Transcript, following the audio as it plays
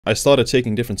I started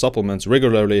taking different supplements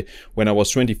regularly when I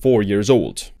was 24 years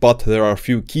old, but there are a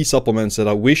few key supplements that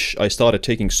I wish I started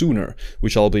taking sooner,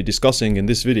 which I'll be discussing in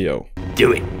this video.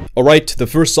 Do it! Alright, the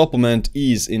first supplement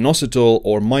is inositol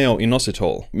or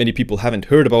myo-inositol. Many people haven't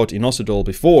heard about inositol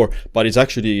before, but it's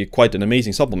actually quite an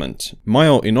amazing supplement.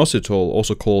 Myo-inositol,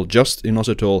 also called just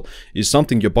inositol, is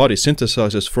something your body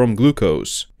synthesizes from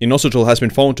glucose. Inositol has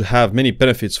been found to have many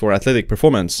benefits for athletic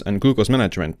performance and glucose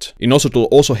management. Inositol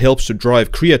also helps to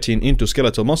drive creatine into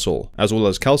skeletal muscle, as well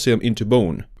as calcium into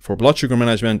bone. For blood sugar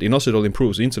management, inositol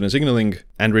improves insulin signaling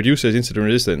and reduces insulin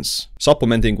resistance.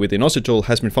 Supplementing with inositol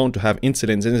has been found to have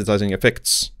insulin sensitizing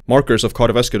effects. Markers of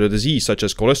cardiovascular disease such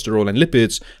as cholesterol and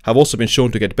lipids have also been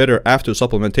shown to get better after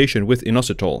supplementation with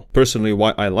inositol. Personally,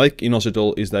 why I like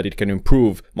inositol is that it can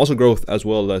improve muscle growth as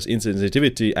well as insulin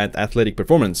sensitivity and athletic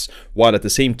performance, while at the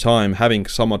same time having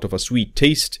somewhat of a sweet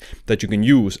taste that you can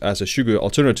use as a sugar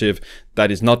alternative that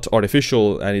is not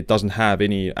artificial and it doesn't have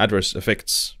any adverse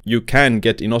effects. You can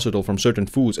get inositol from certain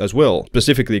foods as well,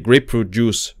 specifically grapefruit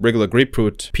juice, regular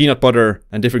grapefruit, peanut butter,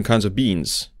 and different kinds of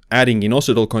beans. Adding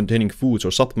inositol containing foods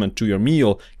or supplement to your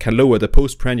meal can lower the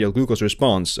postprandial glucose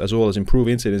response as well as improve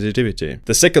insulin sensitivity.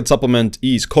 The second supplement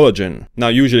is collagen. Now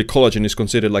usually collagen is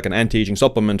considered like an anti-aging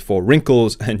supplement for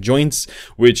wrinkles and joints,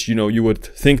 which you would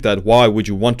think that why would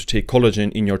you want to take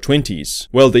collagen in your 20s?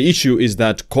 Well, the issue is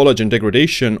that collagen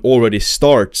degradation already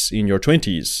starts in your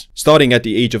 20s. Starting at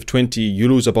the age of 20, you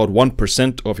lose about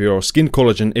 1% of your skin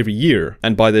collagen every year,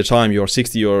 and by the time you're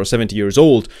 60 or 70 years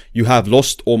old, you have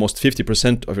lost almost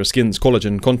 50% of your skin's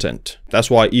collagen content. That's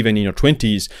why even in your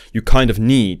 20s, you kind of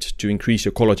need to increase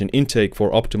your collagen intake for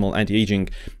optimal anti-aging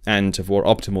and for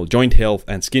optimal joint health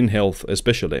and skin health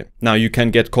especially. Now you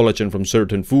can get collagen from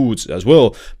certain foods as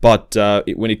well, but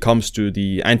when it comes to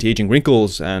the anti-aging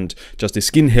wrinkles and just the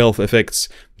skin health effects,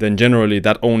 then generally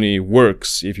that only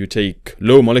works if you take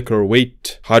low molecular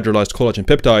weight hydrolyzed collagen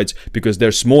peptides because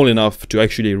they're small enough to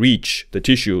actually reach the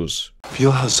tissues.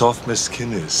 Feel how soft my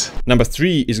skin is. Number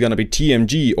 3 is gonna be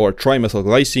TMG or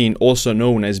trimethylglycine, also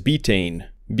known as betaine.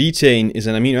 Betaine is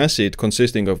an amino acid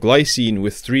consisting of glycine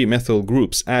with 3 methyl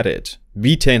groups added.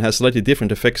 Betaine has slightly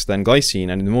different effects than glycine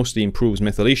and it mostly improves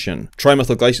methylation.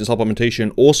 Trimethylglycine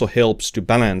supplementation also helps to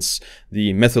balance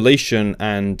the methylation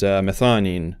and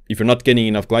methionine. If you're not getting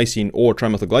enough glycine or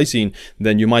trimethylglycine,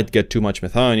 then you might get too much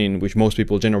methionine, which most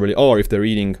people generally are if they're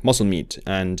eating muscle meat,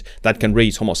 and that can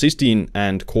raise homocysteine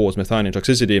and cause methionine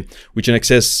toxicity, which in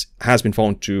excess has been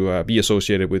found to be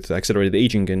associated with accelerated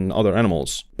aging in other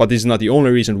animals. But this is not the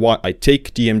only reason why I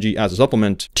take TMG as a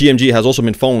supplement. TMG has also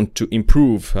been found to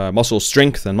improve muscle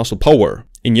strength and muscle power.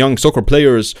 In young soccer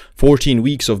players, 14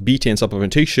 weeks of betaine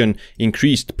supplementation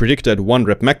increased predicted 1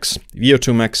 rep max,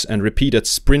 VO2 max, and repeated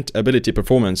sprint ability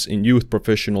performance in youth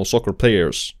professional soccer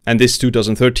players. And this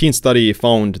 2013 study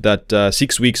found that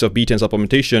 6 weeks of betaine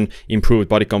supplementation improved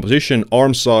body composition,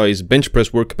 arm size, bench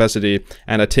press work capacity,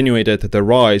 and attenuated the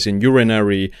rise in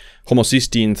urinary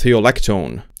homocysteine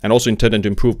thiolactone, and also intended to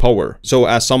improve power. So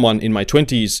as someone in my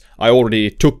 20s, I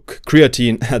already took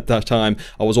creatine at that time.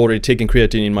 I was already taking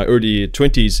creatine in my early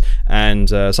 20s, and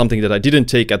something that I didn't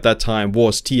take at that time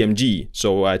was TMG.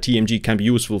 So TMG can be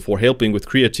useful for helping with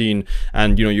creatine,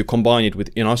 and you combine it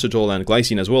with inositol and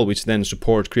glycine as well, which then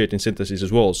support creatine synthesis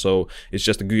as well. So it's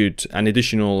just a good and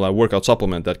additional workout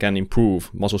supplement that can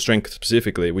improve muscle strength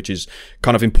specifically, which is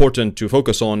kind of important to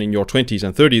focus on in your 20s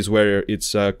and 30s, where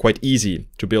it's quite easy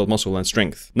to build muscle and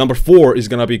strength. Number 4 is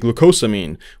gonna be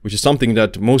glucosamine, which is something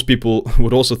that most people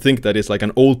would also think that it's like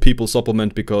an old people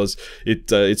supplement because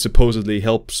it supposedly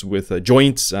helps with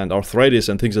joints and arthritis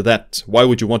and things like that. Why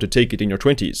would you want to take it in your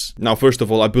 20s? Now, first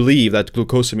of all, I believe that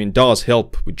glucosamine does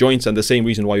help with joints, and the same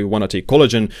reason why you want to take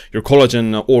collagen. Your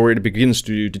collagen already begins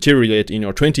to deteriorate in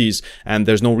your 20s, and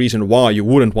there's no reason why you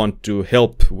wouldn't want to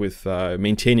help with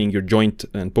maintaining your joint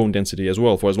and bone density as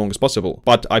well for as long as possible.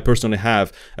 But I personally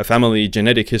have a family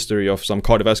genetic history of some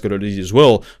cardiovascular disease as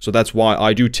well, so that's why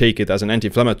I do take it as an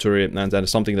anti-inflammatory and that is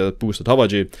something that boosts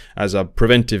autophagy as a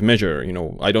preventive measure.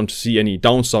 I don't see any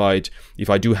downside if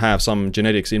I do have some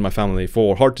genetics in my family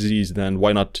for heart disease, then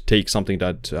why not take something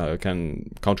that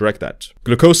can counteract that.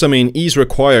 Glucosamine is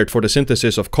required for the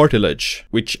synthesis of cartilage,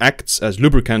 which acts as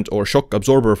lubricant or shock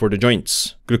absorber for the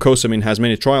joints. Glucosamine has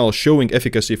many trials showing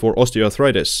efficacy for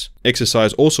osteoarthritis.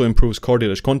 Exercise also improves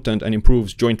cartilage content and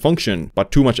improves joint function,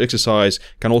 but too much exercise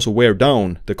can also wear down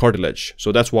down the cartilage.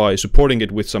 So that's why supporting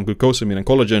it with some glucosamine and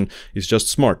collagen is just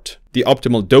smart. The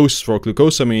optimal dose for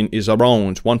glucosamine is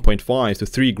around 1.5 to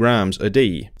 3 grams a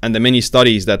day. And the many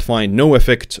studies that find no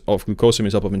effect of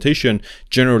glucosamine supplementation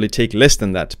generally take less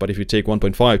than that. But if you take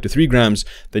 1.5 to 3 grams,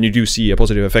 then you do see a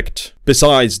positive effect.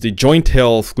 Besides the joint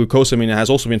health, glucosamine has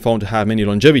also been found to have many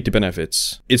longevity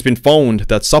benefits. It's been found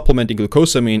that supplementing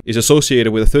glucosamine is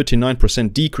associated with a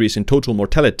 39% decrease in total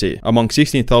mortality among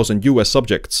 16,000 US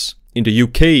subjects. In the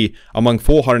UK, among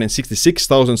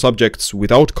 466,000 subjects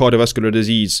without cardiovascular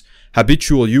disease,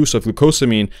 habitual use of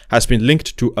glucosamine has been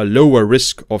linked to a lower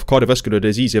risk of cardiovascular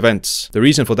disease events. The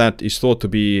reason for that is thought to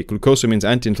be glucosamine's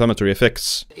anti-inflammatory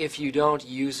effects. If you don't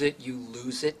use it, you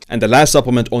lose it. And the last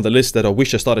supplement on the list that I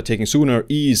wish I started taking sooner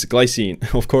is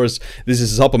glycine. Of course, this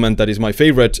is a supplement that is my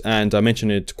favorite and I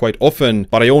mention it quite often,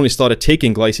 but I only started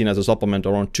taking glycine as a supplement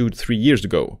around 2 to 3 years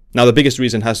ago. Now, the biggest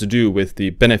reason has to do with the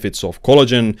benefits of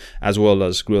collagen as well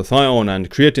as glutathione and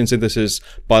creatine synthesis,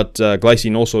 but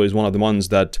glycine also is one of the ones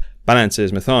that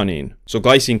balances methionine. So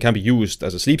glycine can be used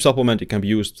as a sleep supplement, it can be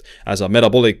used as a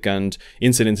metabolic and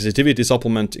insulin sensitivity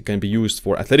supplement, it can be used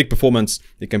for athletic performance,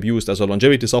 it can be used as a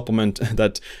longevity supplement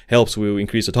that helps with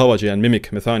increase autophagy and mimic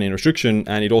methionine restriction,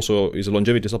 and it also is a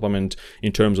longevity supplement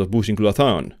in terms of boosting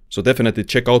glutathione. So definitely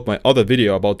check out my other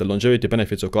video about the longevity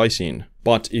benefits of glycine.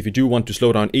 But if you do want to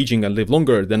slow down aging and live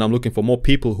longer, then I'm looking for more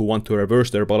people who want to reverse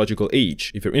their biological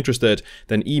age. If you're interested,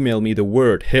 then email me the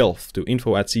word health to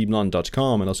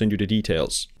info@siibnan.com and I'll send you the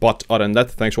details. But other than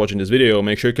that, thanks for watching this video.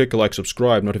 Make sure you click a like,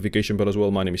 subscribe, notification bell as well.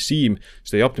 My name is Siim.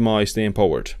 Stay optimized, stay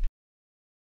empowered.